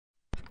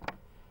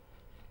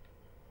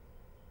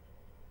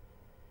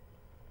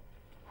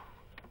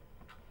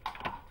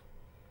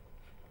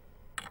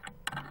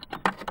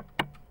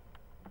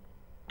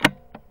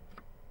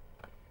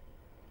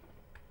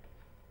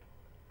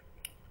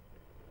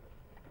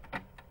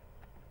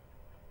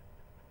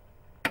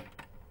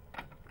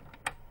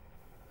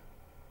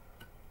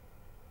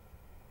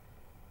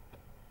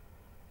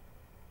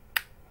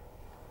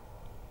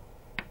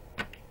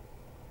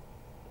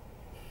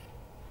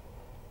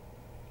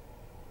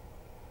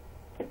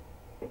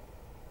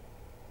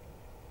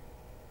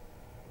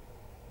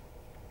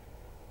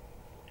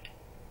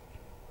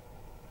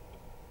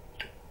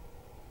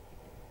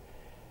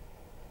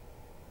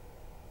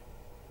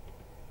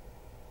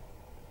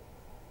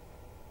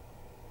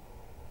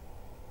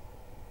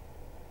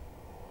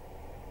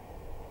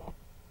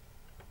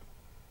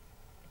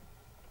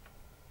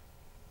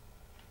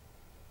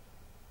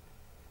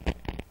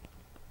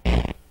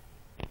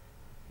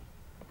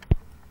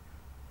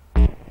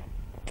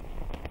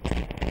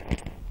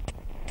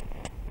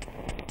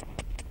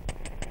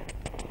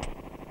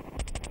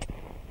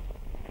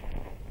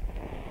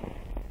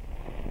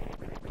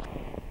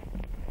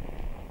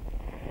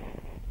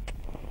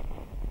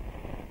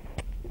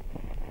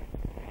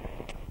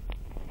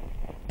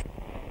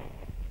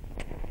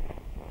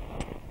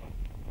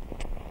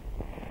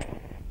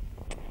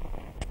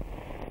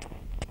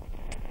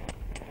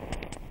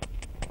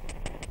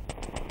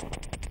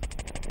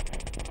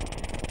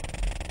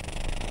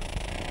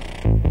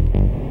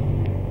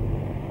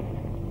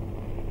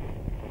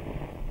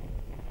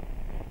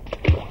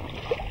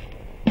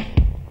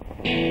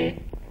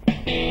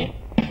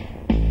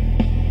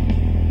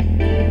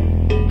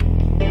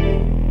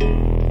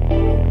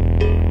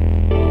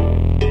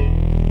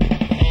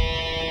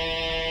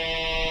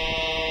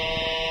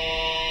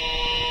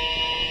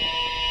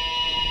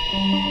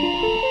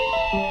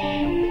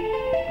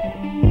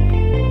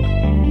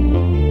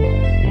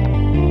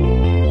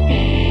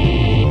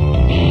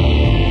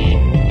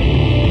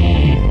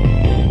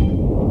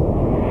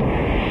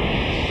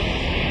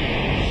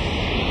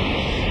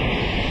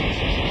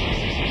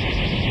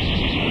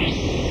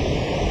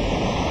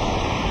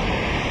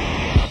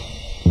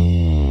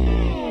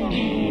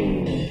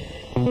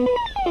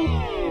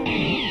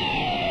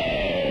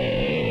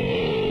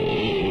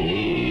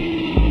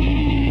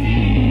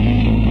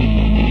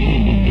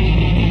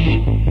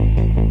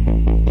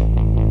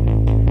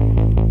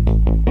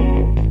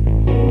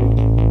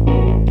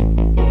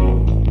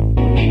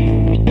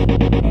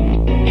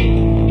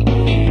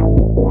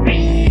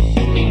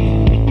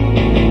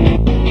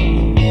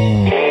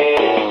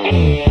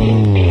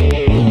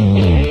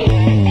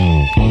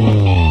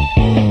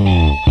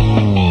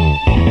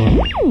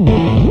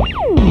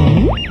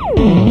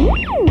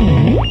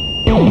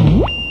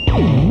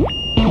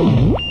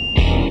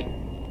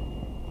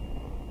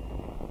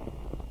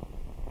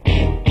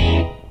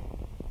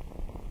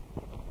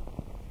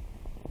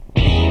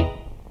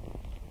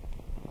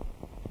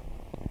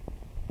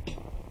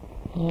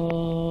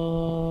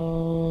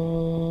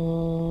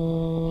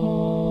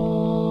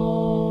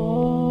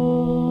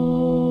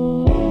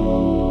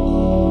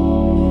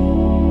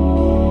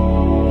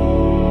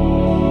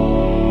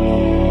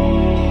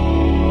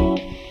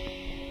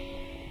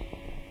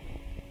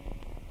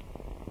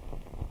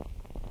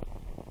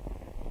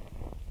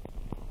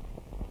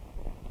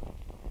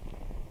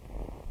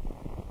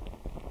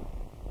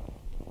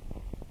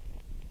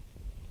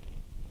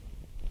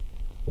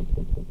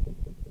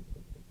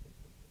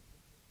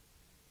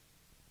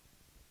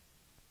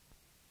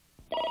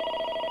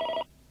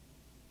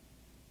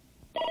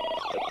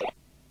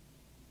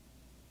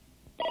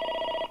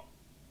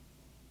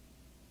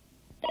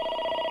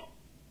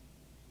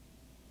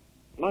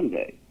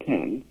Monday,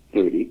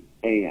 10:30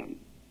 a.m.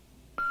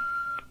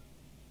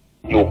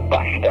 You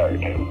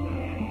bastard.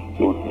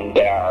 You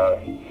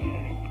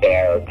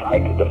dare try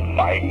to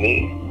defy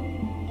me?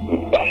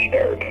 You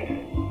bastard.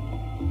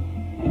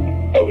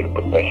 I will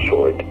put my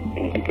sword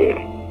in the good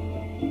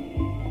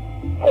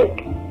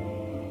heart.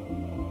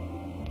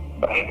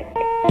 Bastard.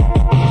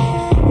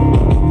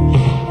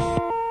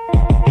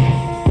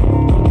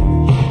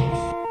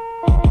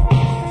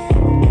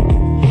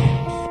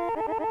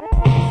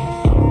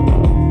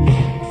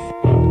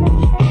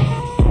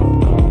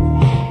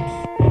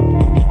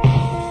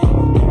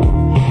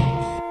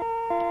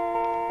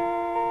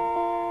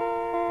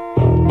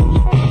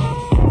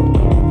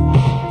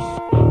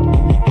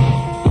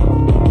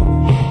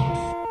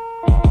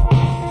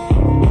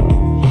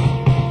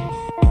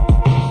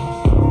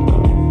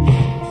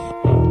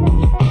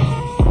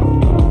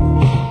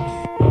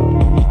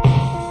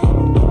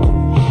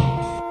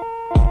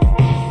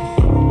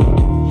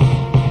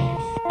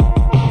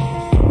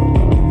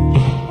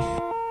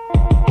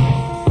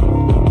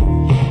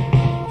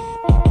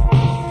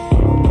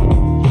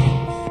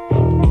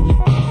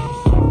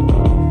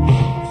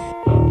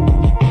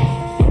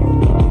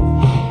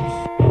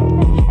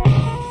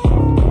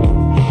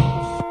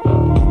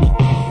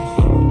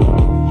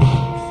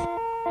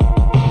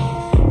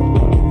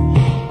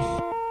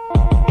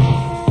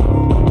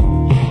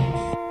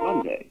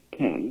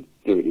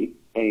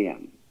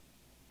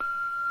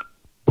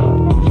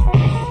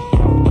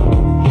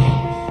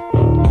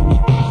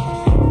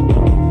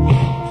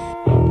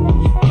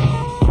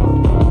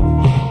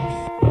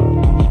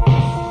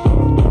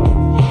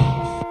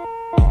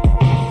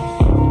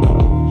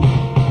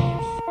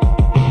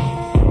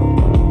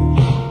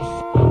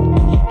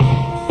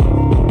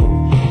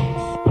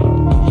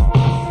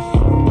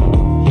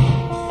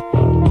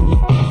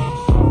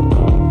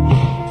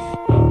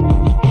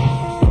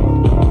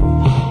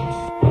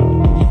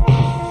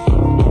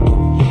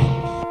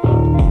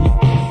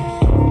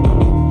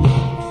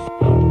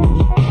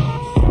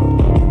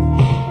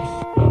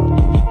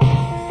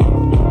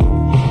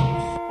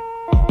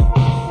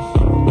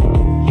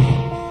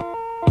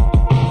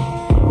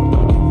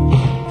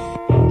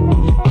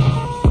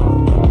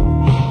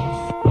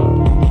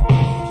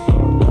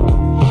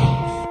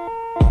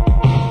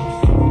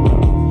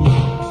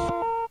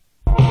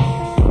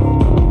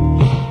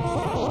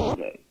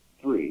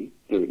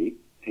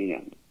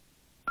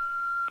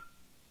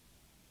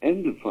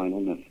 End of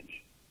final message.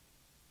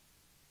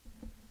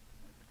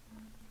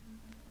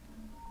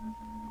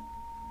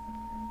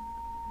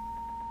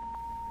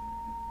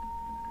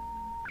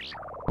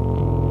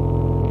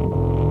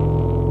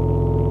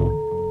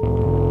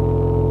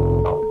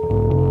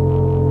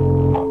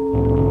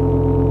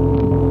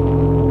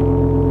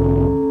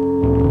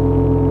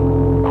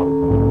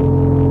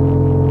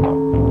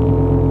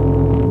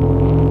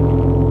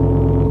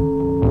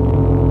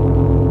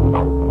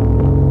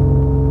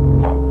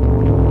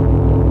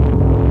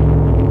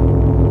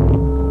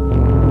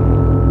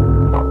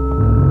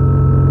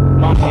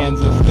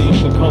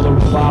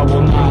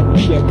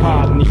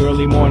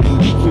 Early morning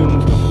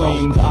consumes the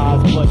flames,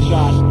 eyes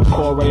bloodshot.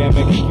 4 a.m.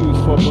 excuse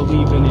for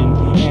believing in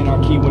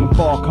anarchy. When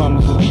fall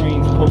comes, the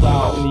trains pull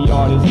out and the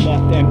yard is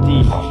left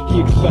empty. He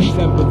expects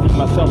empathy,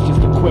 myself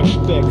just a quick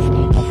fix.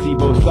 I see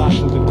both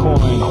sides of the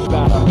coin.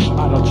 Batter,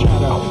 idle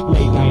chatter,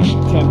 late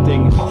night,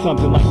 tempting.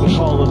 Something like the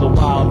call of the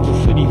wild for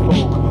city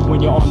folk.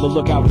 When you're on the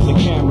lookout for the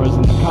cameras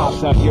and the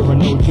cops out here are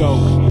no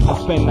joke.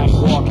 I spend nights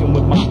walking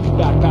with my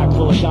backpack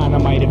full of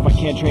dynamite. If I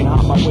can't train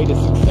hard my way to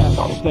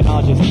success, then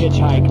I'll just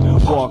hitchhike.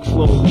 Walk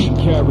slowly and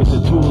carry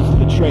the tools of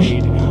the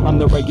trade. I'm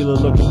the regular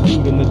looking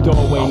dude in the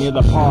doorway near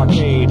the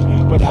parkade.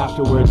 But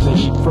afterwards I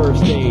need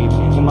first aid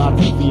and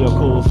lots of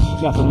vehicles.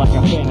 Nothing like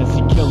a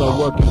fantasy killer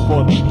working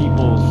for the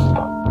peoples.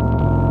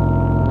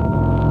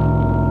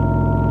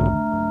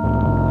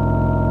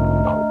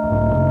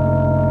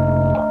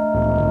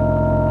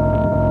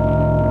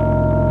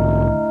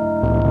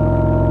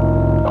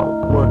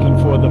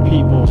 For the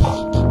people.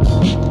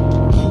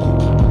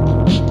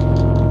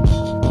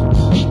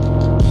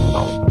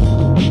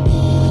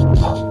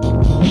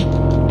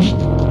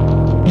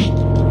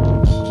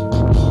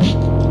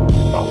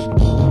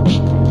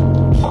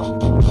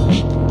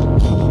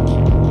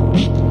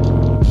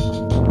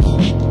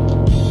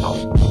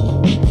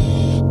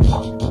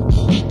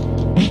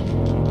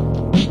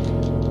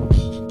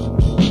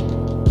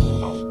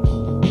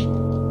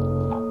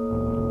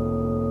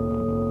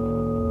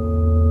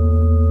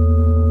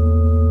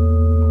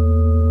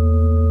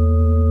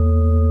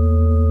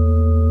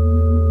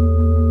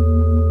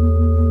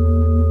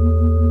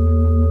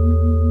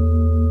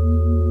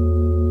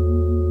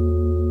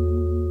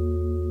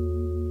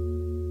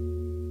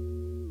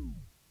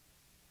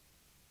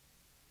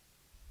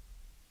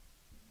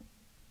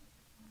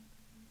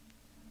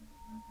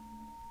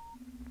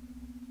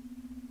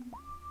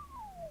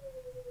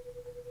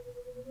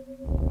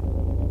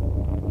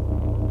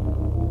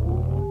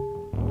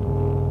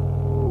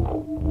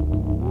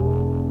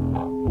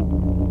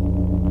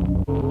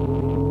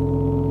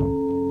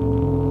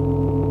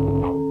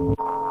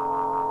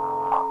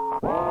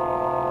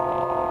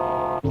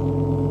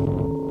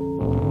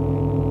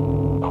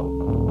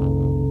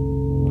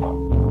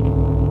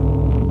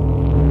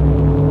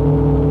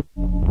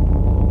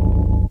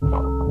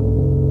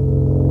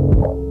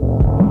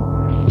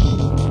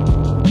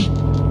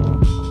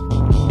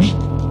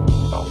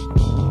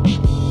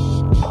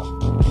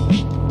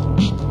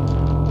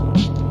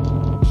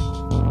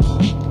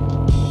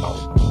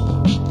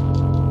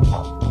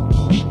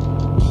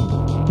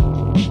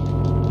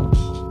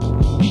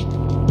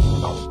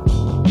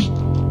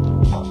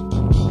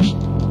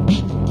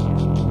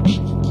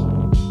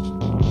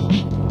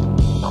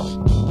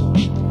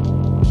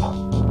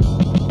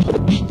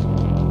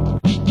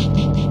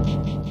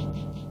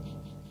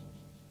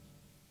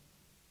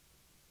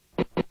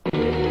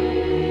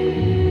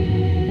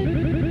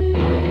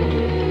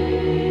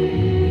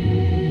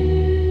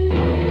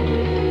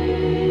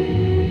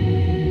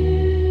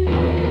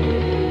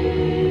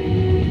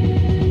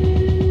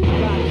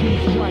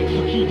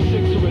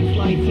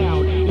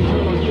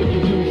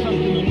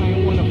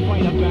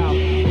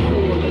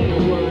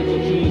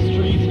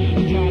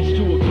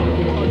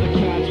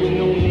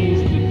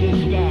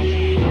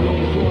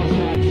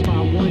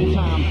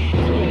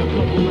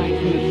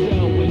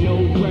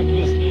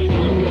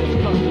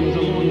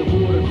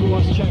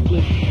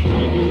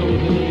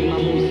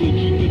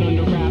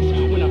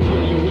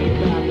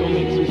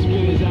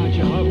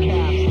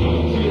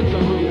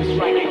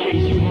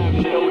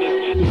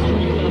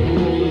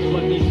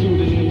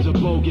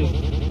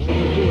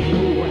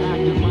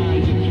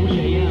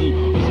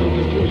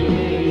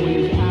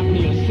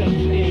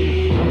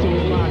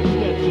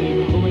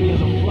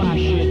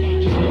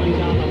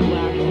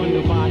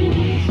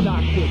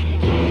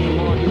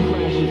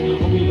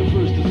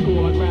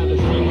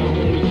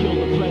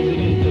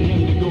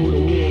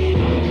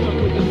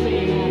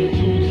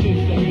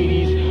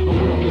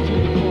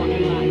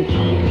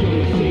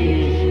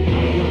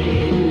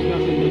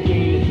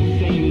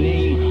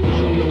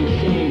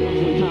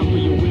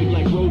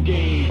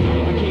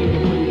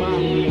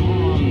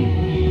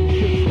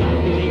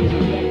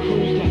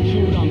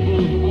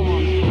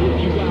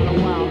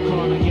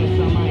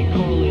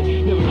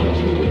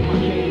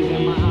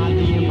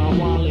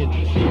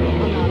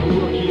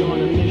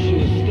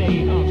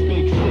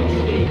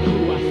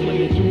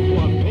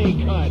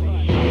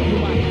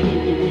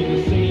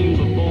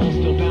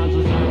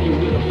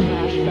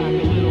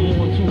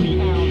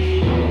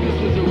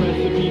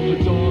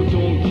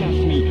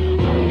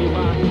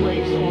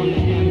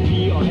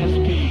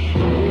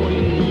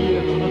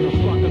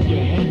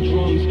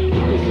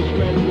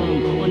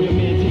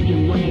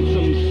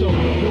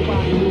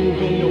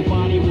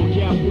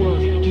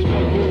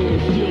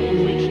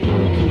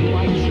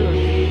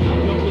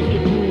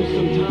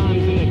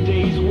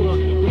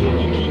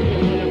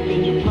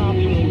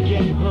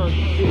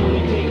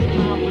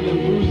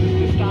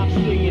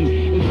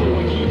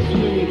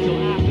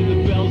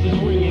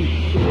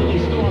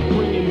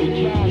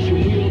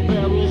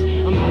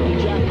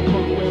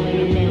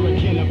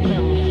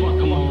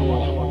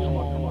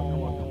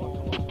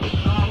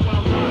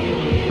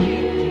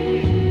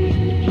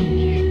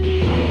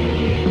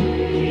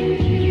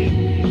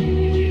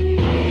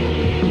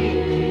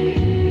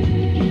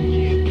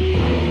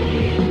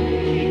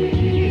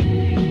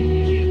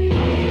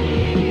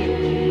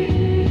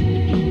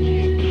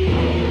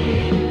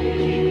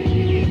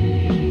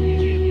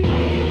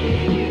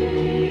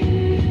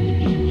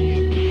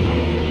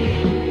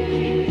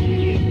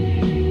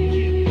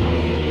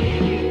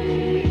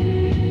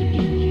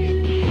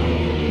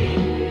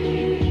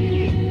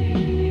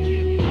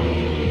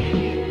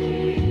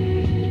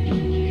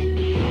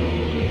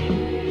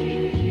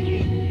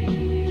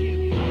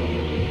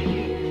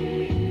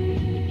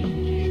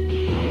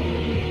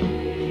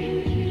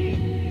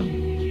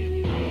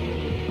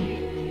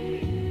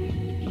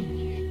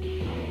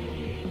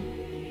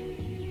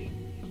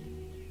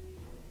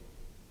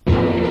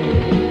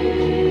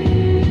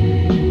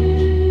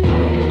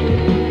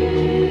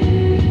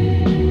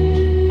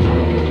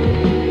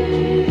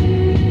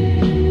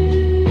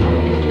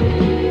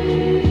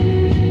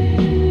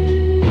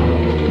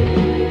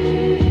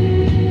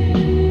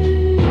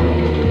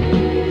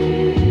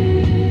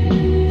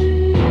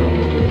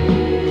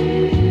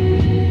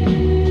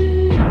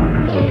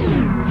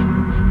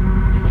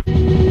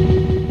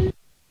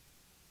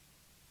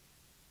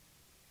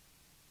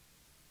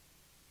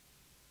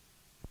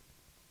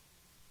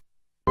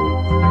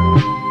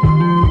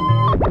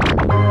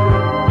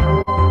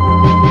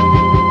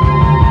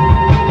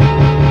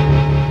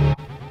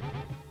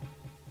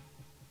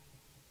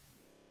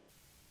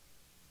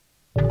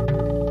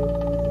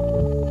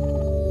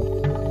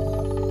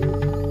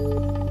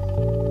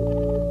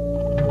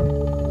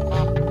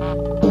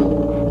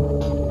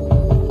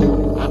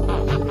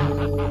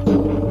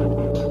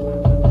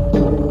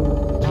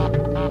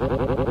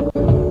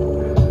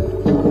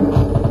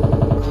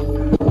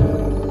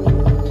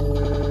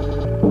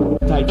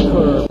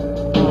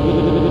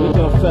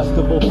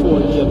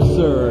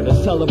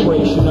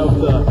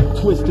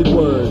 Twisted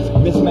words,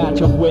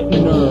 mismatch of wit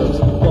and nerves,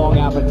 long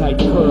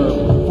appetites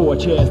curb, 4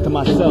 chairs to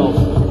myself,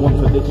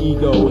 1 for the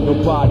ego,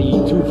 the body,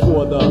 2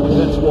 for the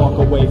let's walk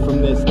away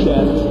from this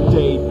death,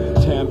 date,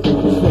 tempt,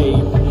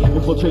 fate,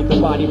 infiltrate the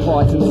body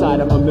parts inside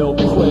of a milk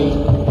crate.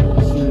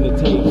 Seen the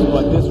tapes,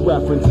 but this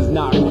reference is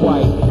not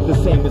quite the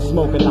same as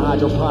smoking the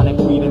hydroponic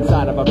weed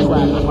inside of a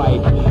crack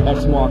pipe.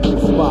 X marks the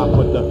spot,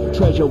 but the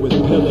treasure was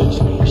pillaged,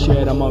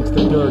 shared amongst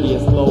the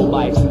dirtiest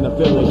lowlifes in the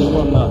village.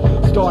 From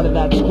the start of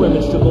that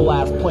scrimmage to the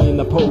last playing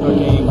the poker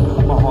game,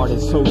 my heart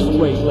is so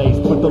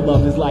straight-laced, but the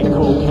love is like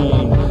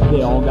cocaine.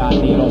 They all got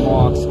needle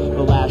marks,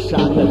 the last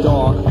shot in the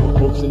dark,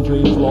 hopes and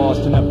dreams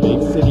lost in a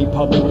big city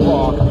public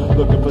park,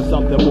 looking for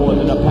something more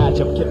than a patch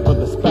of kit for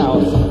the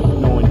spouse,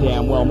 knowing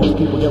damn well most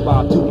people get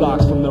robbed 2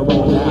 blocks from their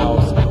own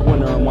house,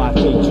 wondering why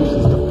fate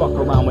chooses to fuck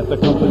around with the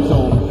comfort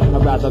zone.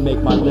 I'd rather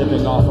make my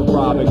living off of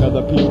robbing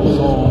other people's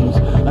homes.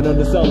 I'd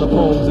undersell the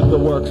poems if the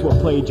works were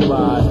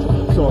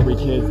plagiarized. Sorry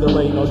kids,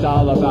 there ain't no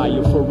dollar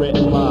value for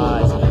written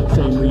lies.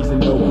 Same reason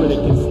no critic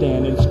can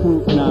stand and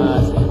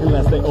scrutinize,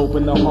 unless they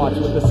open their hearts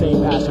with the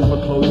same passion for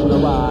closing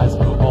their eyes.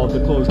 All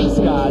the clothes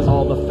disguise,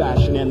 all the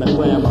fashion and the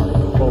glamour.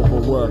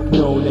 Overwork,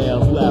 no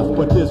nails left,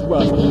 but this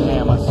rusty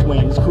hammer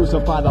swings.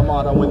 Crucify the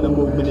martyr when the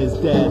movement is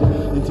dead.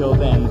 Until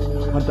then,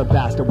 hunt the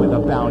bastard with a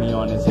bounty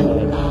on his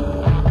head.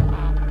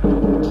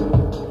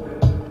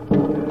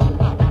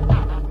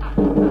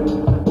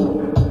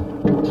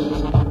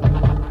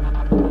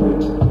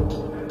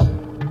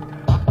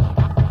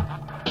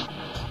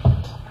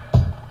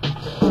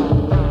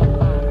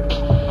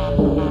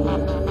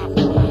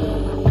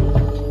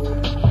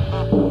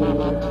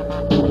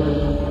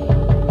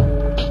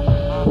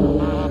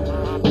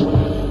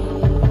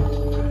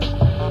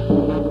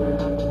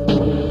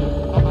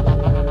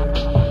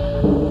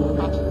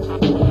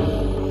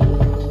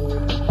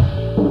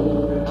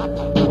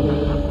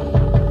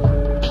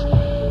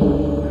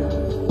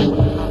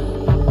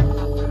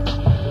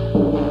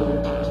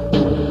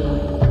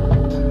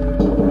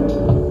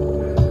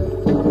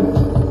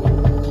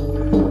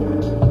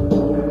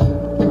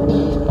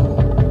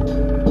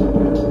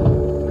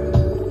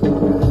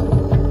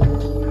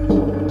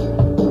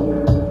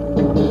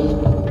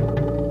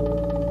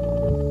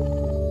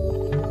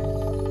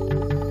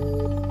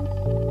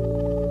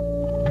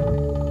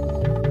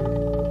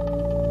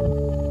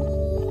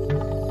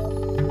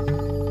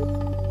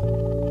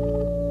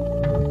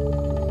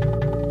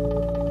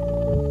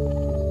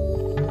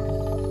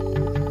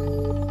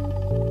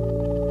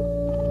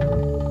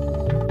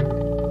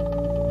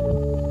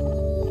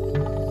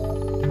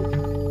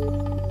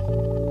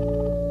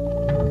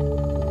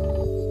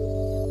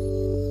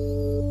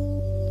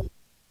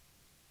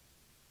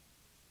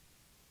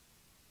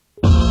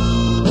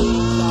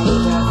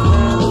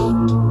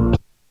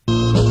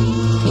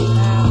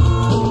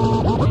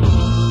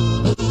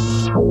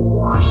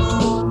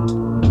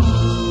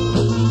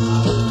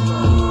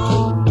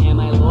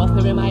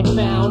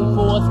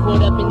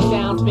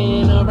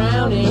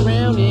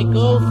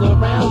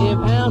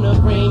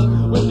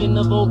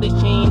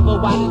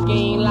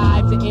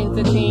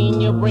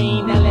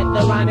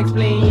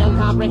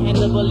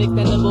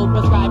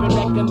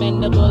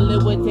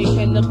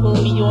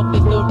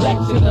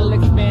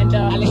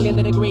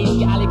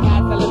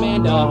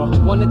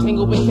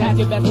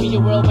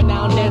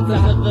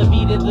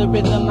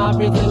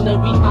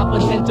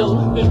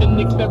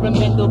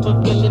 Experimental,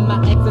 fulfilling my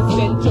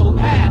existential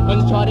path.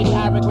 Uncharted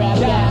paragraph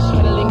dash,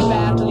 pedaling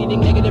fast,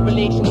 leading negative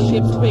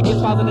relationships quick as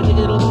falls in the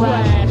digital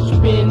trash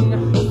bin.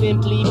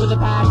 Simply for the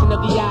passion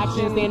of the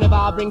action, staying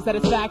of brings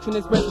satisfaction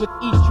expressed with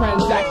each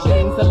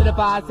transaction.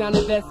 Solidifies sound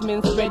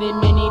investments, spread in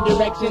many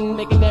directions,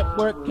 make a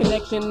network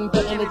connection for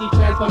energy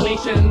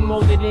transformation.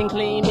 Molded in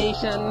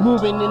claymation,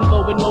 moving in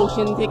forward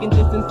motion, taking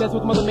distance steps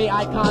with mother may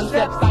I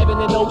concepts, diving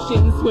in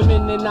oceans,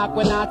 swimming in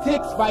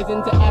aquanautics,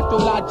 rising to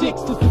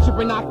astrologics, to future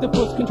an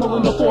octopus,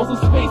 controlling the force of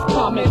space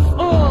comets.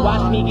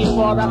 Watch me get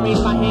far, I raise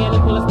my hand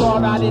and pull a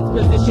star out its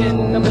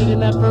position. I'm leading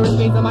the first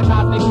phase of my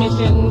cosmic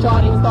mission,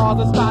 charting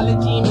stars,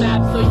 astrology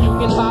maps, so you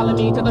can follow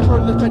me to the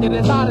furthest treasure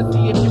that's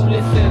odyssey if you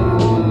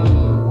listen.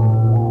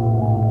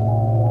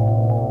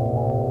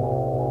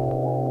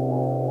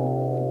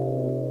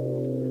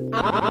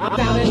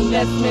 Sound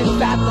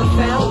investments at the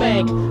sound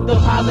bank,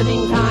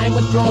 depositing time,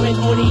 withdrawing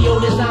audio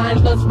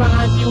design, plus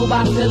rhyme fueled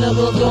by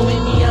syllables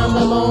going beyond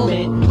the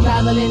moment,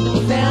 traveling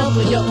through sound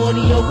with your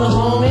audio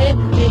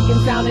component, making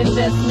sound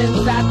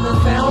investments at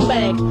the sound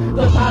bank,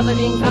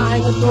 depositing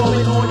time,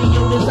 withdrawing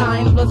audio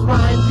design, plus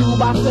rhyme fueled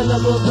by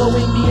syllables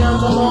going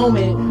beyond the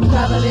moment,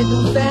 traveling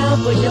through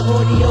sound with your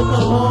audio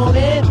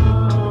component.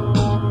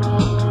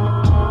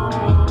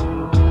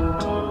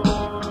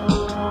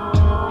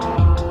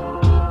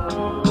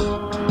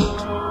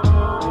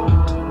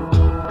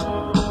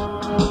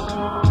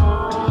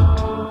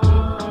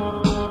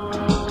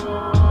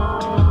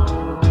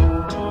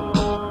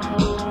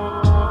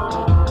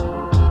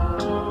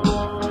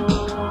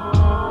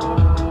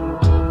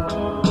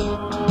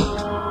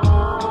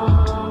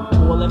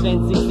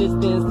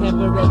 Existence,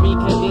 temporary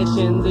conditions.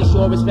 premonitions.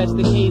 Assure stretch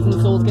decays and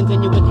souls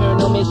continue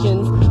eternal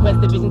missions.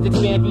 Quest divisions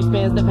expand, view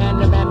spans the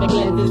panoramic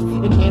lenses.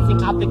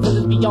 Enhancing optics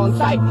others beyond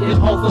sight,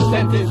 impulsive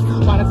senses.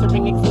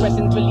 Monitoring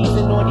expressions,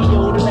 releasing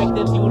audio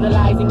directives.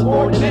 Utilizing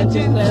 4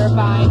 dimensions,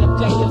 clarifying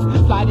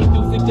objectives. Sliding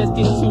through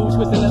suggestion tubes,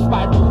 twisting a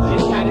spiral. In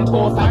cannon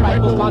foresight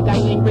rifles, mount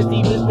lightning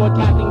receivers.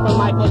 Broadcasting from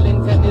Michael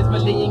antennas.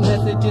 Relaying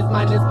messages,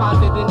 minus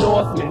sponsored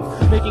endorsements.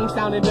 Making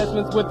sound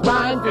investments with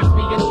rhymes, there's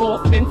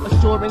reinforcements.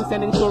 Assurance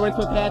and insurance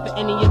prepared for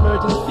any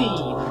emergency.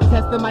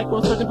 Test the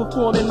microsurgeon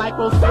performing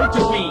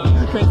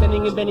microsurgery.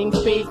 Transcending and bending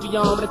space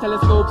beyond what a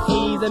telescope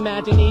sees.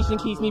 Imagination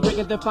keeps me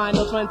breaking the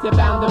final frontier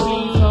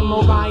boundaries. From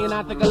Orion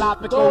out the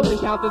Galapagos,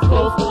 encounters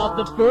close of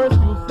the first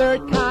through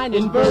third kind.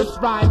 Inverse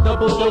rhyme,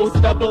 double dose,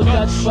 double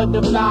dutch,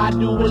 butterfly,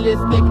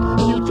 dualistic,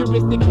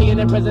 futuristic, in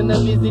the present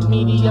of visit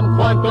medium,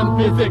 quantum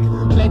physics.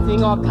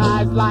 Blending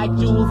archives like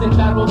jewels in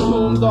barrel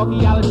tombs.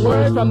 Archaeology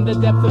words from the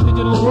depths of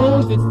digital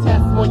rooms. It's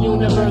test more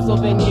universal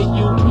than your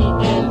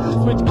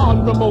UPN. Switch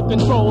on remote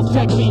controls,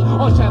 check me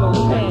on channel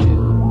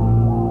 10.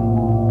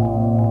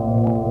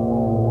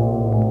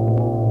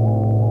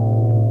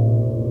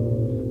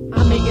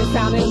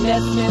 Sound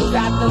investments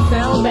at the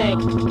sound bank.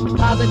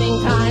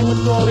 Positing time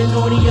with storing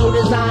audio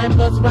design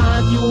plus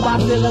rhyme fuel by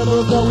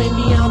syllables going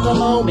beyond the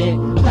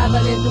moment.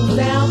 Traveling through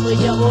sound for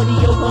your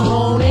audio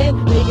component.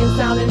 Making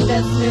sound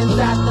investments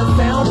at the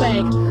sound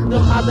bank.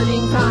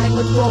 Depositing time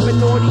with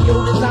storing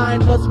audio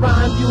design plus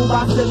rhyme fuel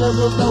by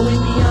syllables going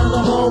beyond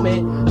the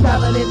moment.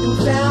 Traveling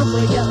through sound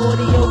for your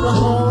audio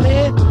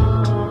component.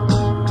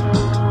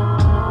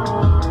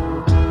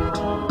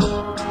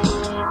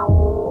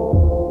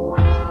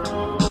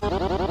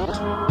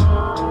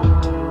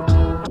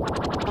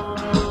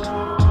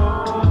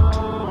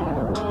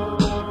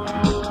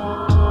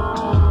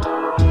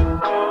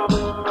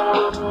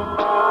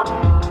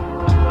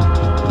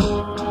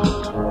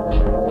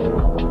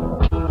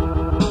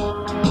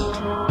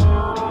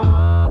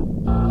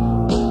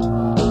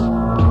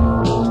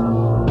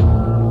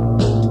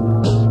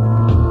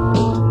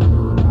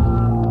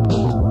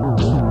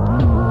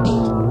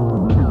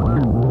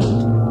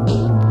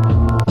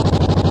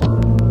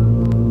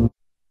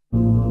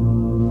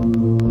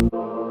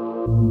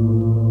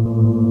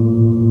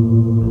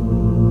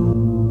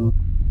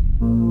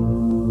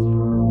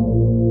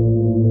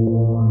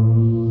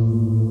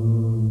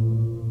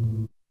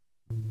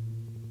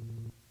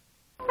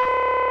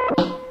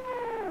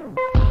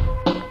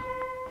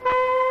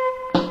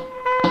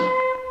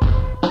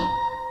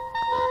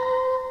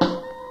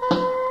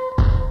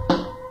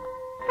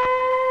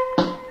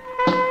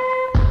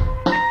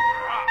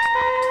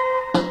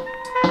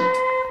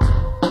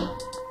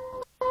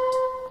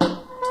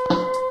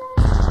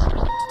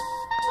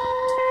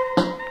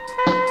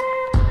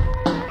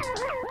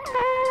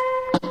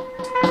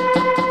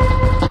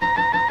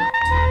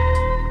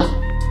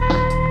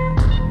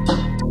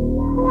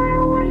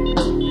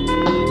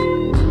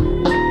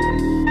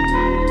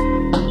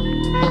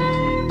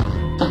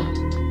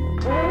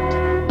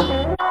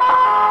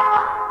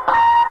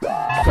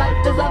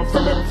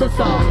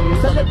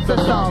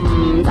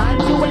 Solipsism, time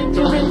to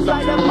enter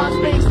inside of my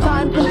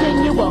space-time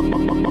continuum.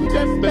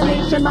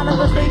 Destination,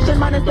 manifestation,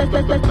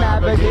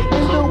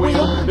 navigating the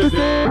wheel, this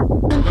is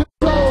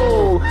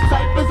control.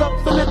 Ciphers of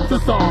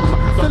solipsism,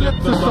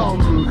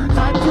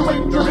 time to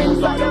enter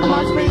inside of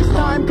my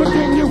space-time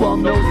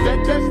continuum. No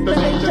set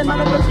destination,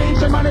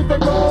 manifestation,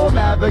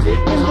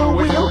 navigating the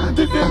wheel,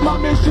 this is my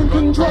mission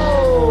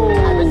control.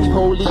 I receive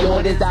holy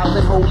orders out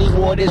in holy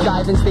waters,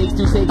 diving stakes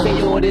to take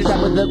their orders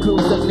out with the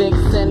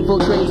crucifix,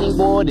 infiltrating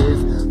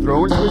borders.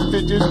 Thrones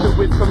twistages, the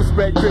wisdom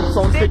spread, grips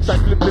on sticks, I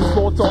flip this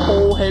floor to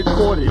whole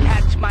headquarters.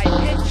 Catch my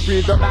pitch.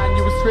 Read the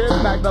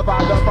manuscript,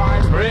 magnify the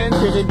fine print,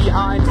 hidden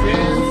behind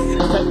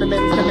pins.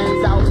 Sentiments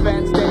commence,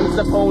 outfence, stance,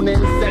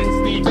 opponents, sense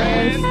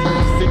defense.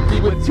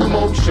 Sickly with two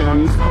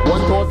motions,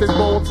 one tosses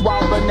bolts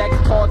while the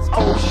next parts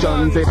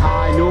oceans. At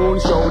high noon,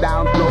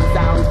 showdown, flow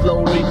sounds,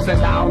 flow leaps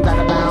and bounds out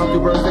of bounds,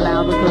 reverse and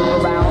down,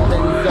 curve around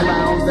and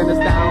surrounds and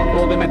astound.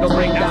 All the mental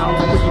breakdowns,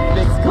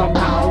 prefix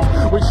compounds,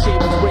 with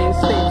shapes, brain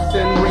states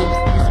and rapes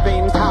these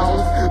vain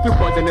towns. Through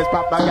poisonous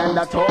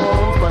propaganda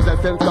tones,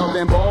 possessing skulls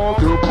and bones,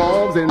 through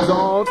poems and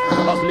zones,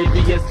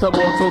 oblivious to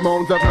mortal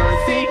moans of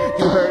mercy.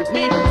 You heard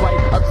me, quite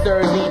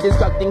absurdly,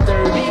 destructing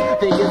 30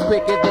 figures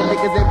quicker than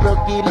niggas and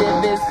rookie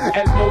livers.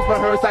 As most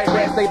rehearse, I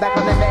rest, lay back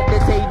on the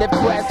meditative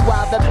quest,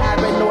 while the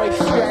paranoid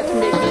stress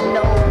making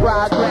no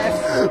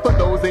progress. For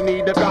those in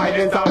need of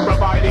guidance, I'm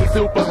providing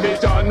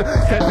supervision.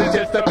 Sense is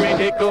just a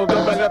critical,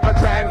 develop a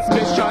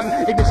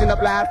transmission. Ignition of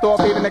blast off,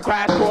 even the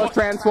crash course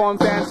transforms,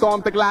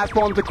 sandstorms to glass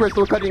forms, the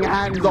crystal cutting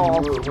hands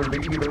off. Will be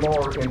even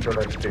more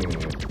interesting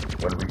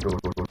when we go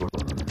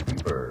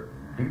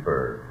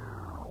deeper.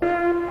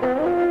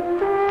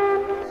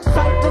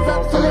 Ciphers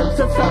of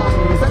solipsism,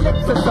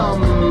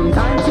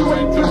 time to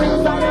enter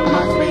inside of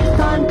my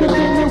space-time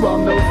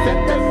continuum. No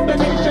set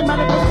destination,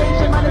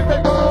 manifestation,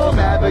 manifestation,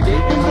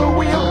 navigating the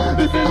wheel,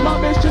 this is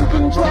my mission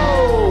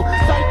control.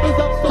 Ciphers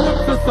of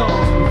solipsism,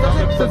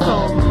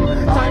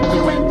 time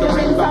to enter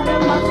inside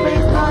of my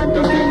space-time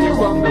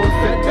continuum. No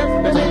set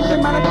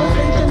destination,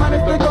 manifestation,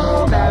 manifestation.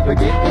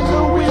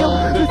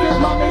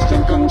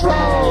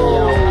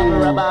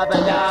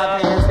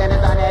 rub-a-dub.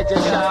 Handstanders on edge of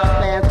shove.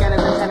 Plan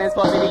scanners and tenants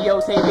for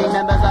videotaping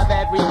members of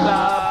every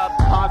club.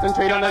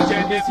 Concentrate on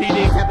agendas,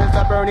 heating tempers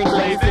of burning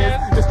blazes.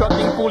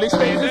 Destructing foolish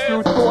phases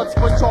through thoughts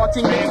for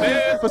charting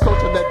mazes. For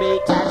social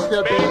debate, catch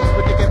the bait.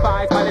 With the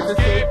advice, minus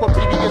escape. For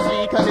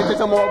previously committed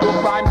to moral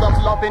crimes of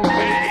love and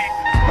hate.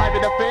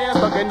 Private affairs,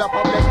 look in the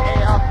public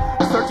air.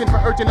 Searching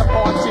for urgent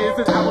approaches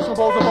as apples from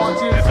bowls of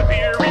arches.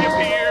 Disappear,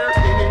 reappear.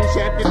 In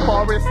enchanted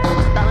forests,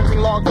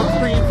 balancing logs of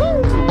streams.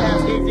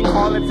 Half-gazing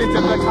harlots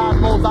into the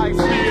cosmos I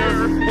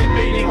steer.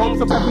 Invading hopes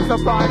of every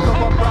surprise of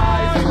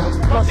uprise.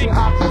 Flushing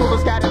obstacles of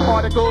scattered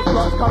particles.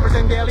 Plus covers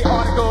in daily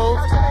articles.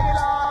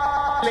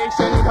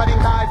 Cutting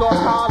ties or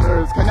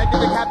collars. Connected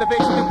to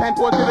captivation through pen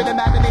towards vivid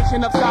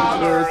imagination of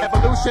scholars.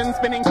 Evolution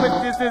spinning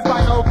twists is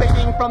vital.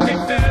 Fading from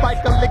mixes.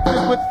 Spike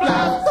elixirs with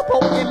flaps.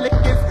 Supposed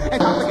liquors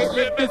and complicate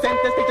lifters.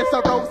 Enter state of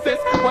cirrhosis.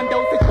 One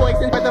dosage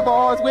poison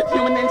reservoirs with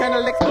human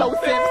internal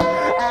explosives.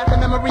 As the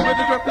memory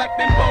withers reflect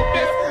and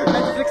focus.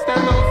 Lenses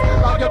externals.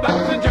 Log your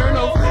battles and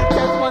journals.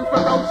 Test one's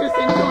ferocious,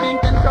 including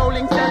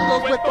controlling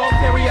circles with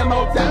ulterior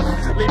motives.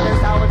 Leaping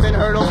towers and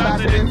hurdles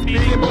faster than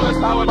speed. Bullets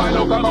powered by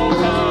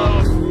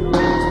locomotives.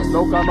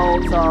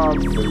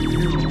 Locomotives. The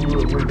view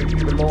will be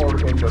even more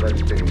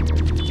interesting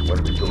when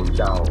we go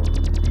down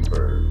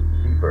deeper,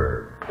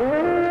 deeper.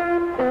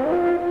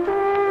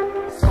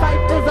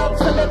 Ciphers of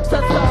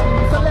solipsism.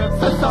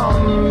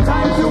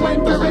 Time to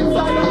enter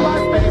inside of my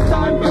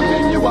space-time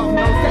continuum.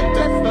 No set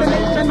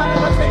destination,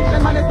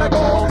 manifestation, minus the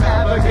goal.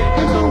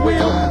 Navigating the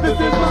wheel, this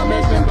is my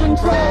mission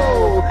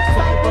control.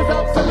 Ciphers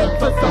of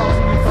solipsism.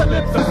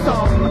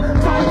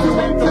 Time to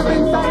enter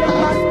inside of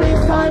my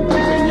space-time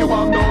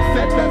continuum. No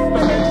set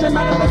destination,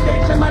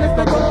 manifestation, minus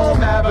the goal.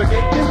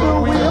 Navigating the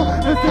wheel,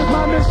 this is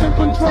my mission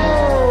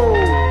control.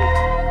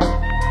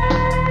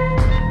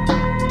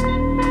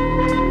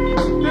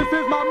 This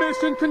is my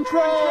mission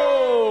control.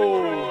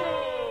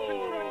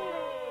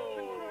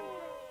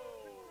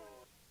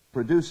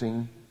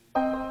 Producing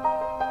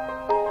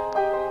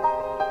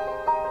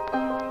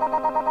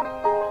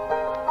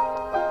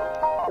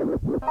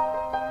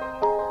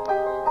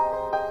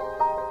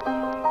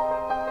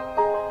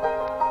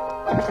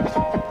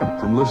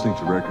From listening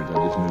to records, I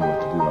just knew what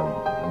to do. I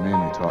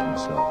mainly taught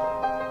myself.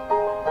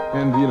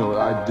 And, you know,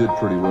 I did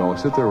pretty well,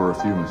 except there were a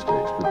few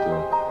mistakes, but I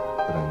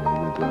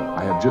made.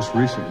 I had just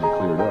recently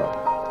cleared up,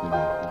 you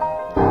know.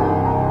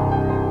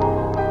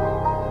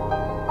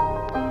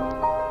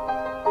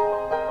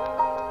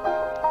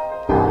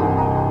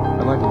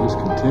 I'd like to just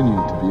continue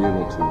to be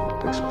able to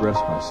express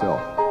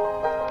myself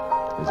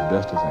as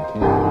best as I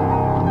can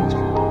on this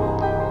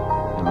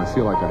track. And I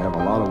feel like I have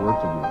a lot of work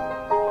to do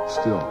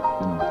still.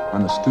 You know,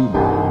 I'm a student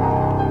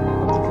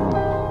of the drums.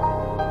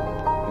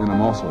 And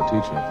I'm also a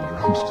teacher of the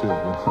drums too.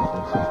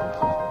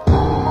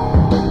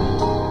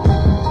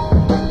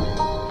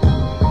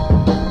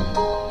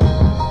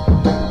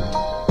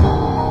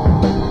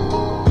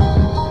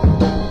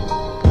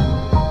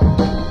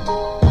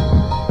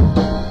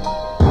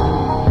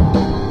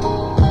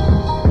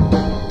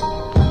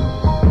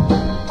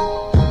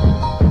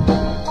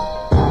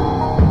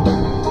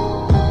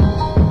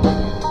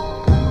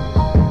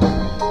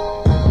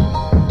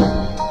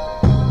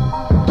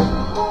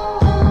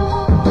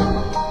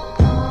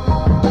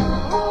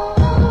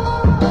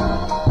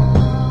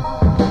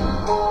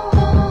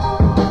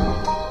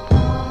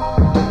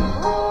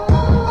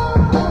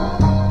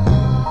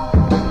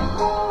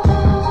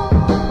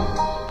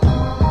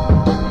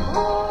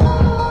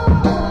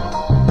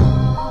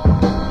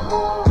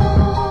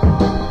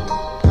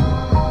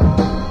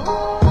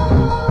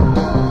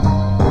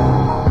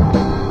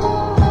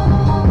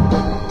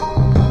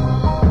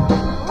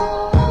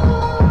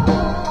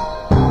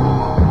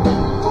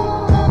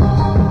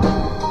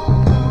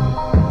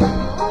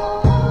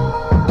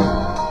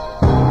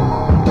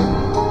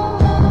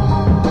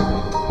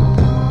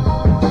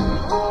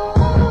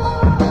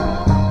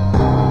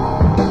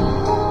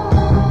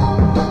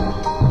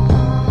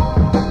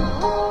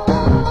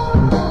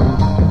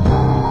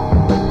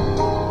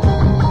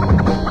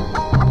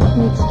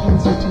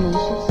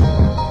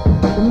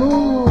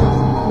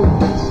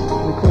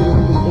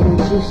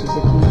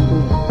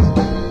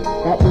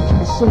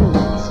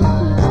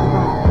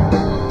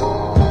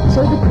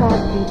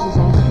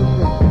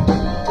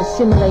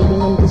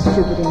 assimilating and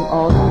distributing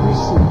all he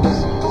receives,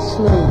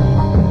 slowly,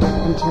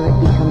 until it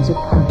becomes a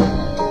part of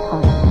him.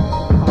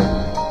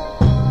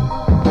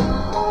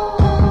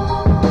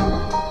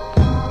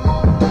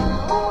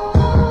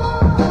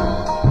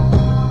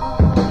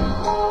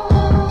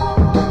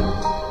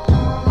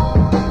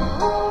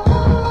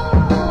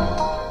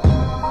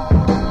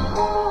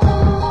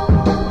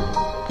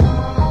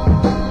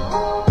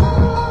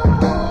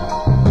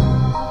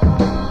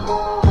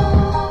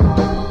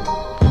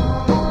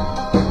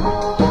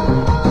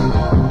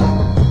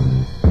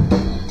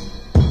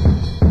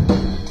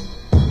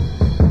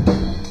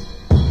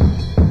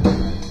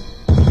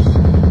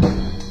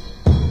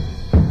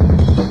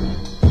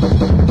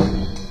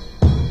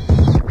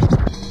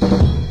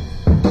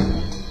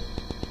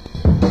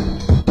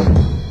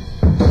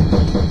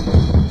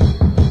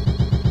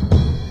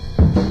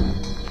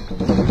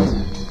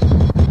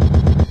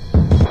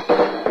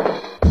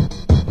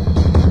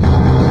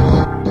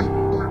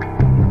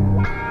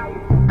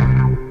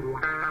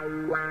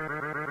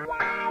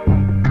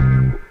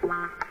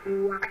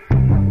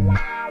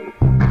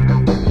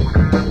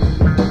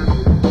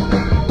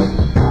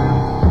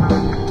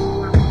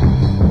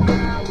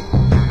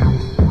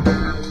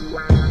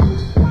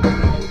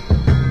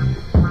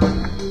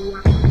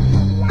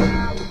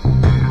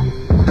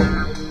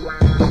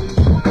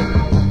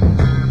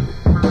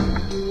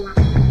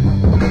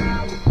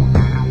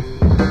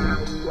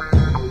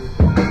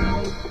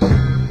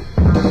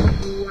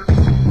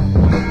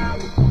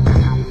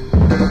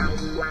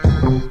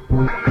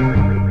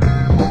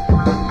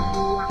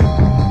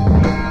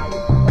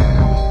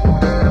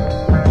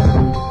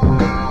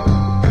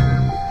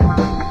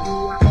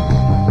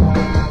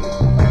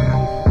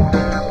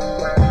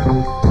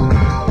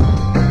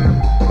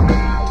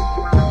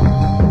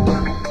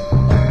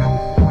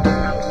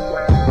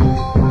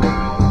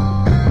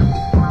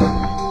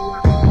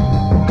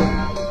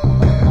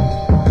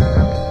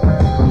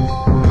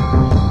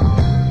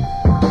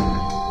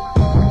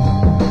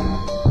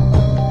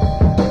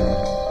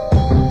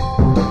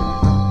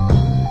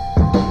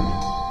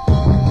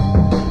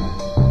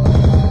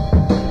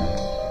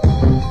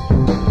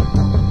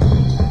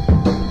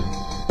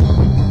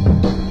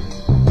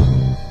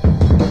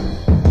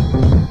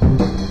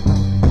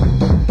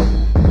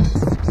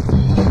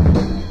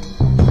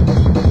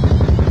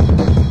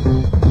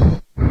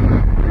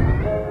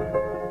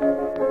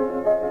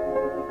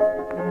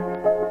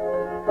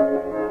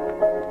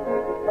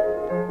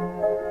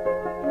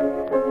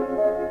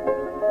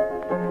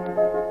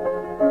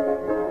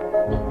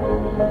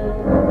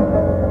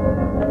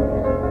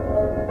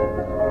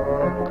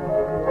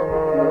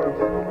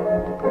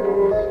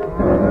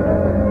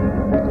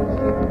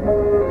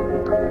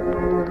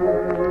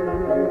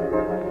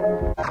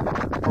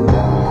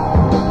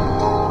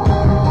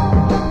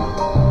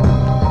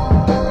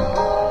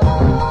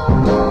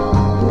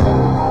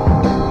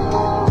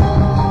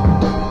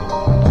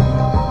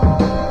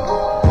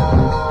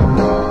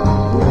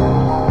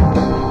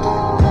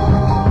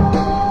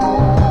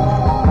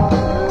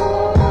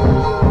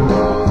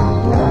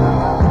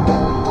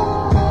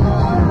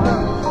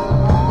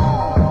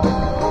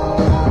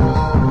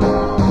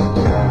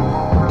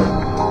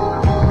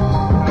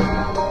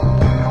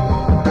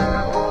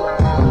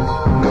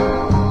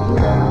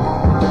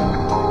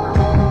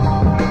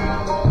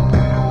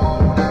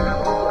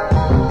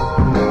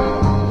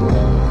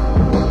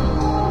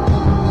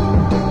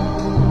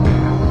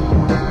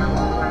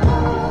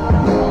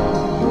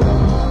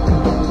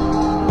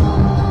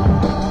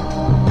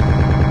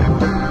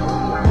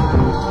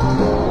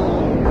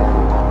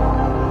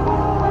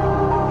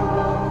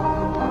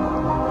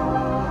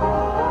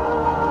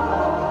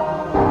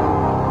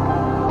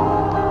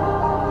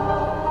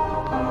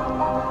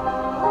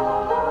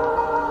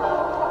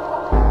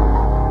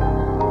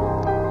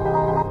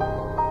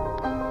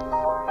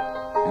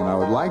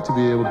 like to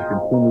be able to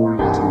continue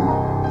to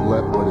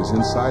let what is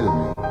inside of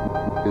me,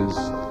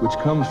 which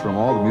comes from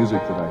all the music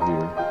that I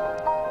hear,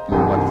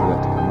 I'd like for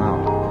that to come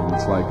out. And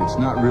it's like, it's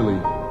not really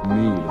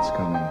me that's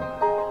coming.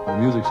 The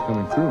music's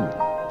coming through me.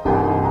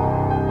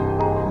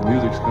 The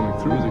music's coming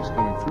through, music's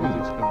coming through,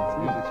 music's coming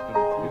through, music's coming through, music's coming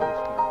through.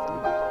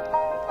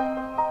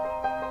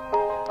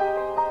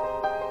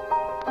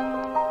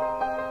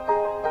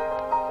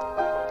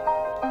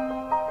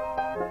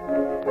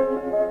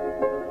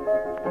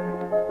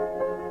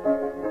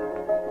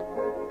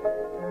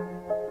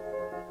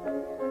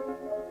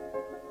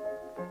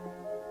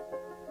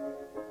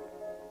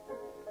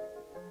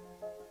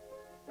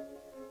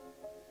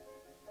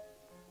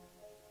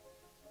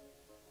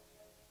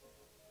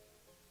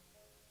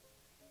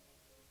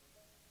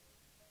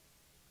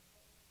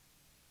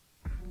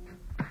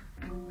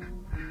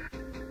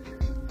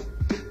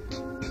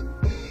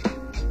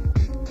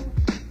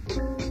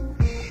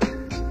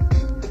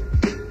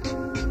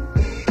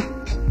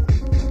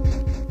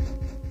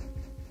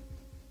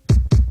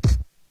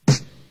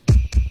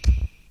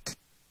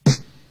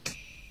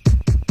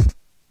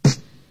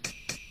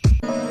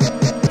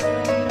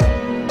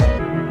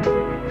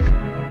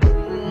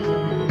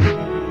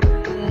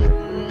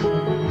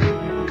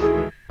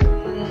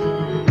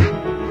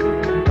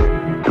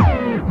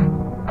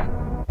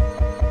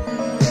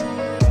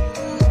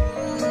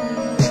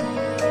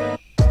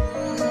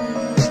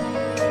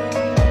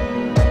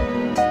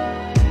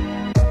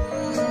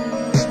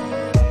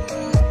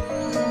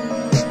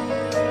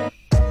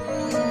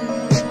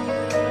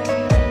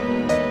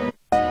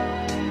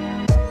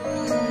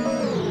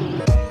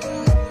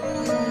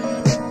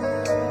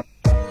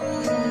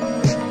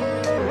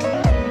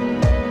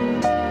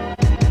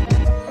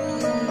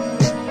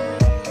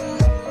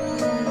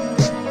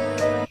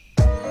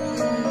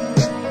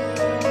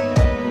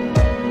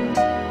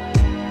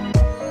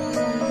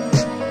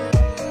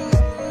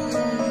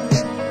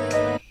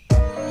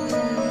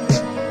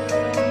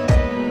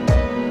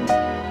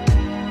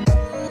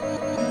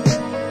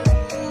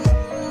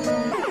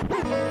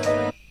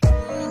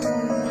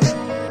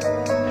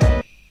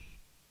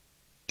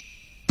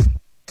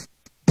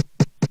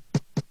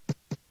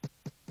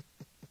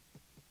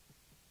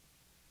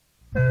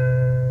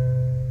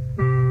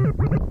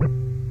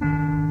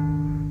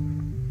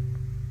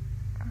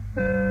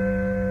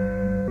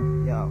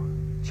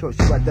調子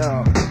はどう？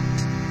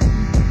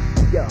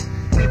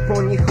 Yo 日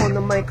本日本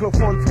のマイクロフ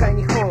ォン使い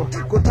日本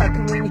ご巧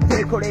みに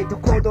デコレート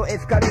行動エ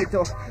スカレー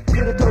ト来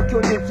る東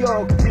京ニューヨ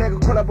ークつなぐ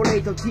コラボレ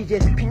ート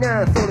DJ スピ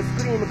ナーソウルス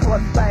クリームかわ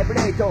すバイブ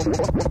レート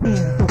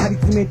張り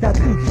詰めた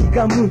空気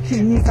がムキ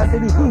にさせ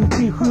る奮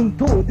起奮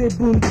闘で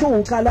文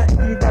頭から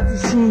入り立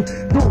つ心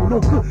動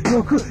力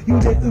よく揺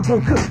れ動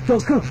く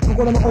毒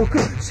心の奥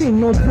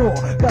真の像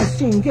が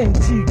震源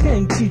地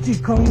現地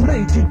時間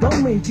0時ダ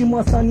メージ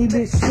まさに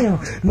列車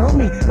波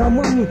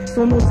に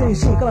その全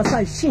身から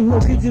最新の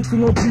技術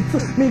の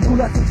実巡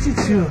らす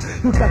刺繍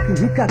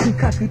深く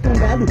核と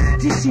なる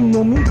自身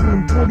の身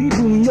分取り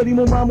分より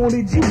も守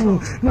れ自分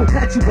の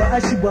立場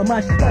足は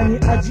真下に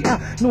アジア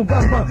の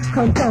岩盤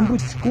簡単ぶ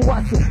ち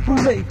壊すブ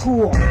レイク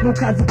をの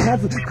数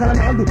々から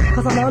なる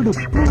重なる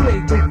ブレ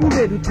イク触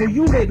れると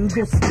揺れる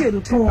ぞスケ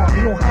ルトンの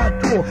ハ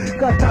ート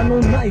型の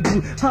内部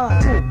ハ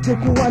ートで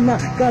コアな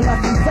ガラ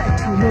ス細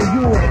工の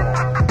よう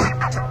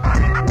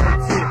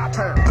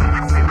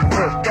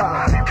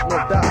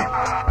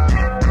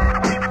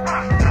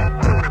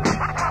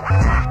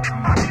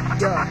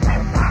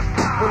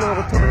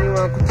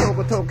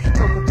一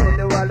言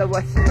で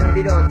表すの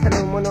理論た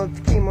るもの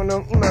つきも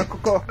の今こ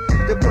こ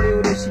どこに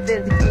売る自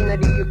然的な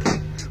利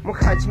益もう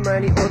始ま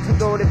りをた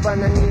どれば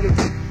何より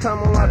か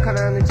もわか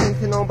らぬ人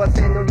生の場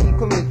線乗り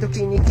込み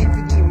時に気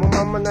づきも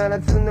まんまなら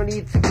ず乗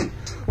り継ぎ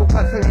を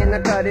重ね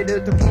流れ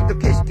る時と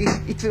景色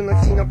いつの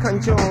日の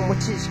感情も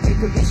知識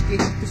と意識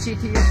とし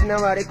て失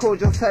われ向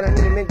上さら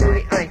に巡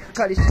り合いか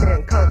かり試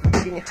練感覚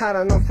的に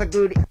腹の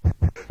探り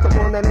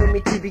共なる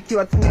導き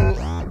は常に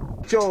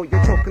上予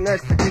測な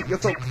し先予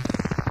測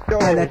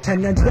新た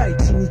な大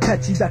地に立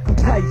ち咲く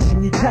大地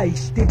に対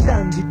して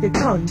断じて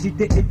感じ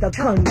て得た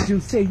感受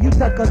性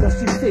豊かな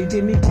姿勢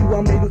で見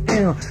極める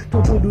縁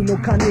とるの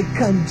金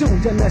感情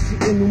じゃなし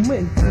得ぬ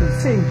メンツ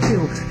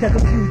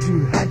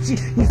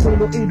1998に揃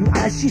える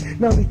足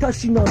並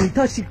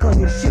確か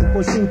に進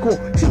歩中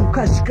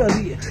華しか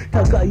り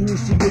互いに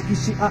刺激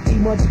し合い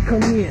間近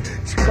に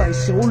近い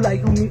将来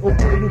海を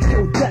越える兄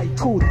弟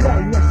交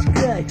代なし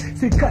かい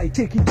世界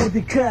的とで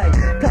かい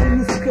タイ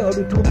ムスカー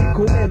ル飛び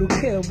越える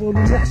ケーブル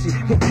なし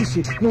歴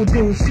史の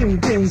電信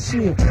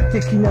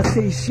的な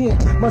精神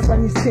まさ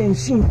に先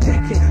進的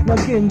な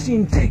現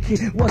人的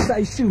は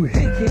最終兵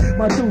器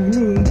惑う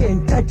人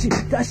間たち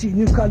出し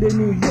抜かれ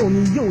ぬよう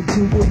に用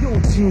心ご用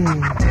心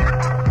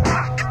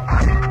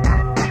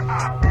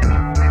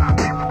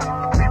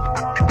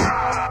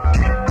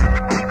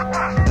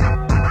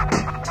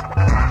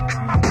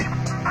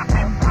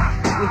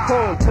日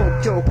本東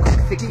京国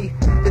籍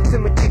で積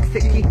む蓄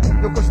積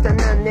残した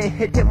何年年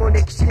経ても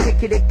歴史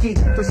的歴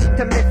とし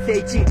たメッセ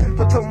ージ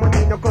ととも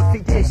に残す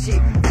遺伝子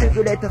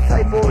優れた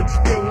細胞を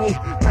自然に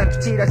まき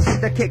散ら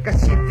した結果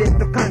自然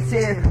と感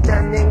染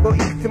何年後い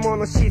くつも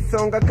の子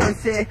孫が完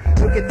成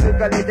受け継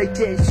がれた遺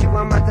伝子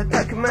は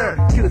瞬く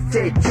間急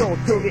成長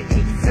遂げいく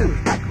つ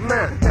100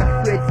万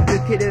なく増え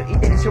続ける遺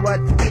伝子は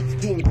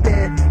次々にペ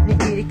ン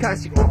握り歌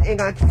詞を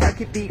描き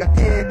叫びが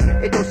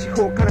点江戸四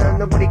方から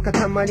上り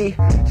固まり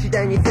次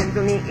第に先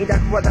祖に抱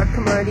くわだ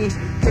かまり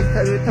消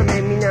さるた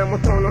め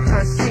源の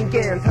発信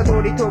源た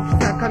どりと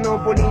き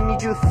遡り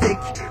20世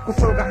紀こ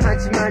そが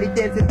始まり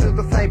伝説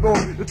と細胞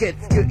受け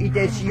継ぐ遺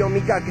伝子読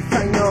みかけ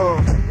才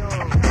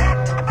能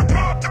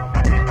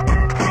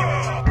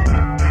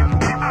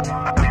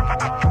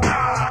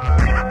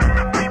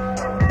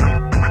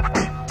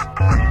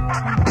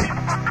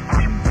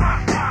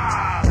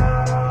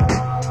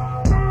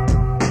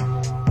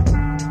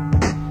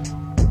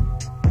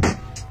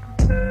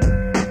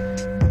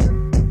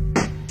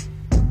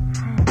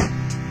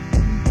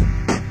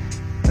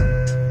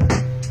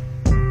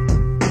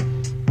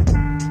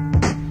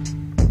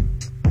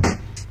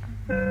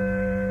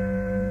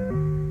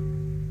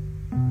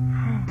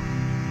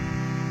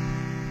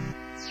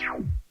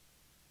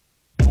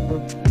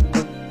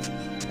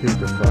っていう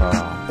か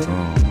さ、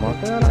ま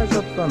たやられちゃ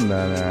ったん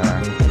だよね。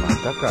ま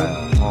たかよ。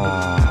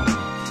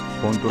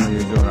本当の友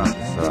情なんて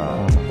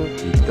さ、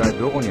一体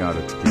どこにあ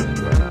るっていうん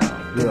だよ。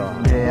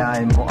出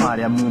会いもあ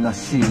りゃ虚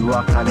しい別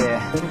れ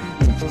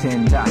生きて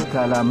んだっ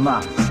たらま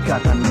あ仕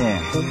方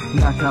ねえ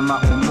仲間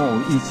思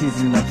う一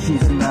途な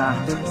絆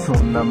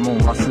そんなもん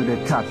忘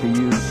れたって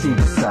いう仕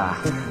草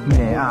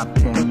目合っ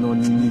てんの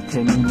に似て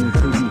見ぬ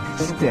ふ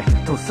りして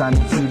とっさに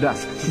ずら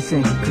す視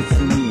線卑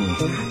屈に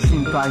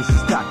心配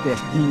したって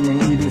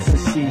2年許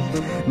すし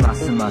ま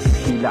すます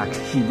開く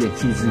日で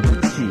傷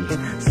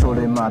口そ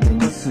れまでに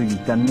過ぎ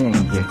た年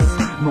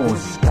月もう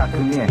したく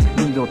ね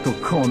え二度と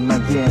こんな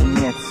幻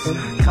滅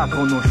過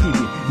去の日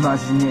々マ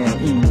ジね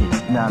え意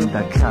味なん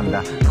だかん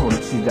だこっ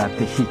ちだっ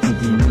て引き気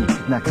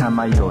味仲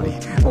間より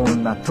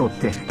女取っ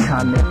て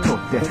金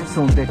取って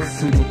そんで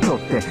薬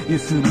取ってゆ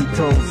すり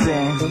当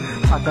然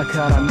旗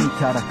から見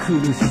たら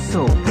苦し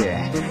そうで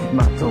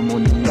まとも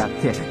にやっ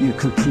てゆ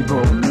く希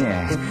望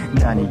ね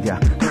何が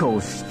こ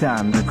うし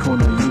たんだこ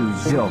の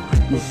友情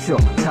一生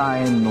絶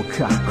えんの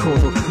か孤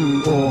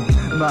独を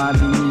周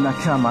りに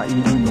仲間い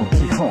るの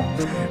基本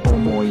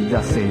思い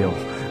出せよ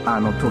あ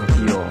の時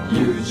を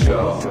友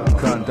情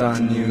簡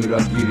単に裏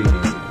切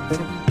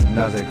り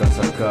なぜか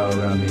逆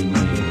恨みに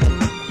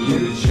友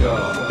情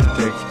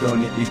適当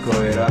に一個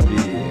選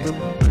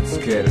びぶつ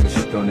ける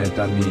人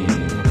妬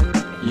み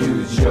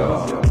友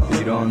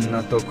情いろん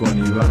なとこ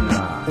に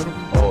罠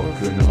多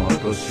くの落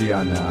とし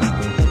穴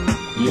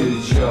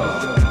友情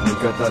味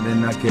方で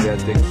なけりゃ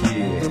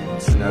敵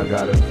つな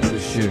がる復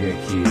讐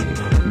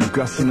劇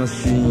昔の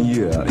親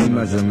友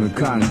今じゃ無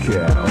関係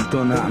大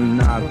人に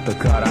なった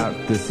からっ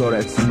てそ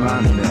れつま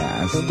んね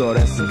えスト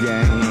レス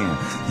原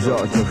因情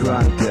緒不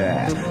安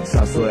定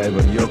誘え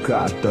ばよ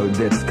かった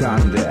腕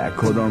掴んで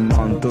子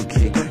供の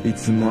時い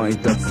つもい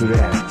た連れ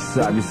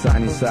久々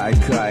に再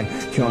会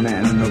去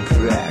年の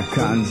暮れ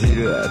感じ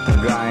る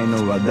互い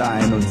の話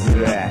題のズ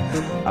レ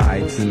あ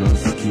いつの好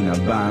きな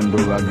バンド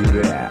は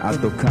グレーあ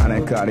と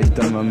金借り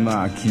たま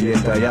ま消え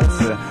たや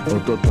つ一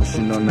昨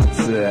年の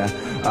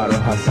夏アロ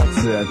ハシ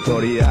ャツと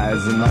りあえ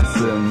ず待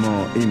つ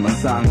もう今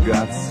3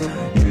月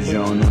友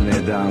情の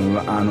値段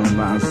はあの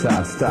万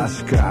札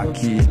確か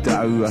聞い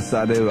た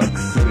噂では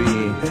薬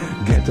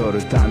ゲ取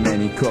るため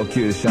に高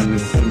級車盗み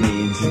事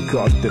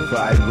故って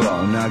5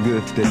を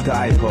殴って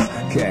逮捕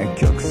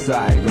結局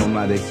最後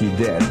までひ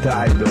でえ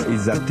態度い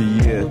ざって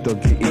いう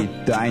時一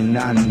体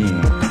何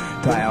人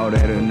頼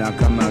れる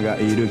仲間が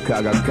いる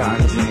かが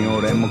肝心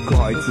俺も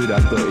こいつ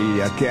らとい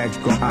や結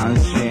構安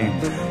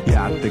心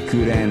やって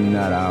くれん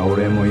なら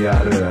俺もや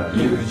る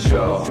友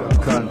情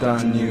簡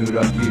単に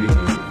裏切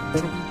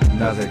り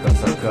なぜか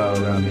逆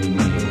恨みに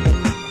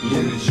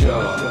友情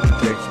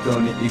適当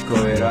に一個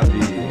選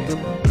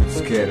びぶ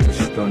つける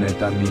人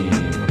妬み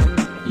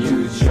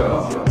友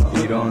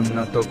情いろん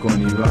なとこ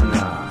に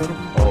罠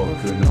多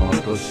くの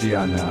落とし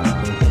穴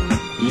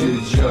友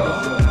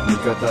情味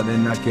方で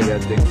なけりゃ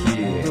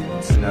敵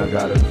つな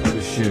がる復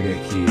讐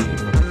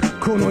劇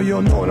この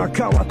世の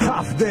中は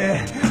タフで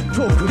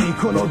特に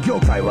この業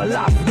界は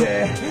ラフ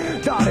で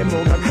誰も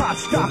が勝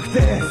ちたくて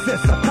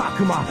切磋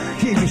琢磨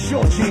日々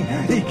精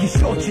進意気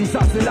消沈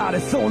させられ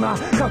そうな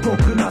過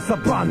酷なサ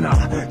バンナ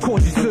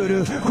誇示す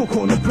るこ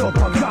このプロ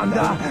パガン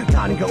ダ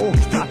何が起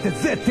きたって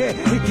絶対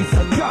行き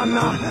盛ん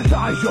な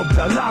大丈夫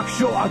だ楽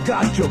勝 I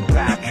got your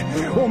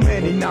back おめ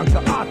えになん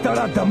かあった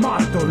ら黙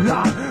っと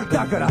らん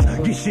だから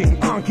疑心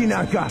暗鬼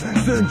なんか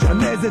すんじゃ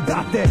ねえぜ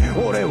だって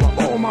俺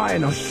はお前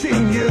の親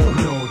友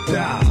No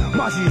doubt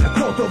マジな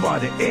言葉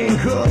でイン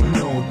フ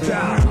No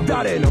doubt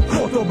誰の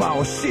言葉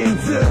を信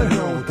ず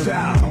No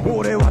doubt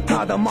俺は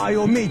ただ前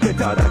を見て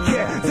ただ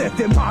け、絶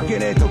対負け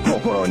ねえと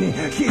心に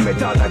決め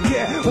ただ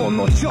け、ほん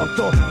のちょっ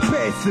とペ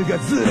ースが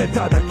ずれ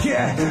ただけ、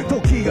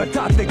時が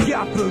経ってギ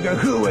ャップが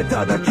増え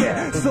ただけ、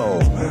そ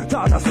う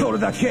ただそれ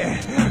だけ、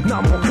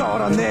何も変わ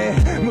らね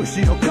え、む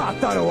しろ勝っ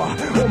たのは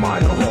お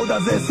前の方だ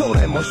ぜ、そ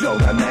れもしょう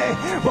がね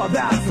え、 But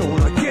that's all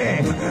a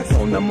game、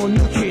 そんなもん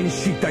抜きに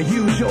した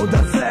友情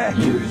だぜ。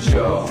友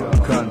情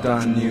簡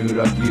単に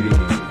裏切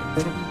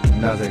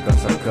り、なぜか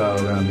逆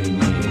恨みに、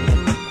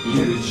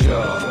友情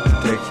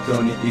適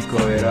当に一個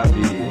選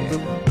び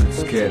ぶ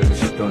つける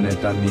人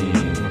妬み、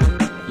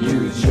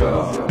友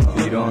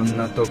情いろん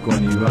なとこ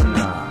に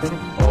罠、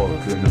多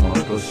くの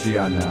落とし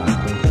穴、友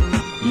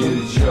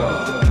情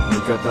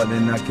味方で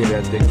なけり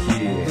ゃ敵、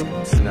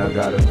つな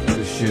がる復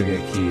讐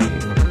劇、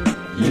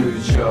友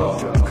情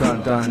簡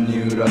単に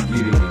裏切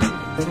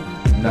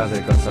り、な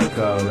ぜか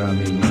逆恨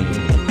みに、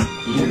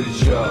友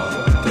情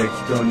適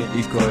当に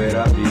一個選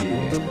び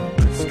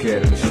ぶつけ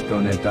る人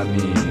妬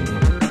み、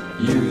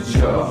友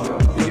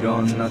情い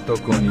ろんなと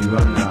こに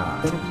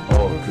罠、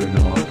多く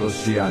の落と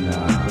し穴、友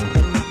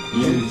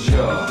情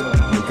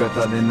味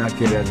方でな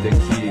けりゃ敵、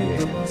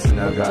つ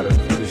ながる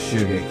復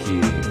讐劇、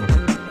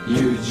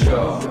友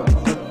情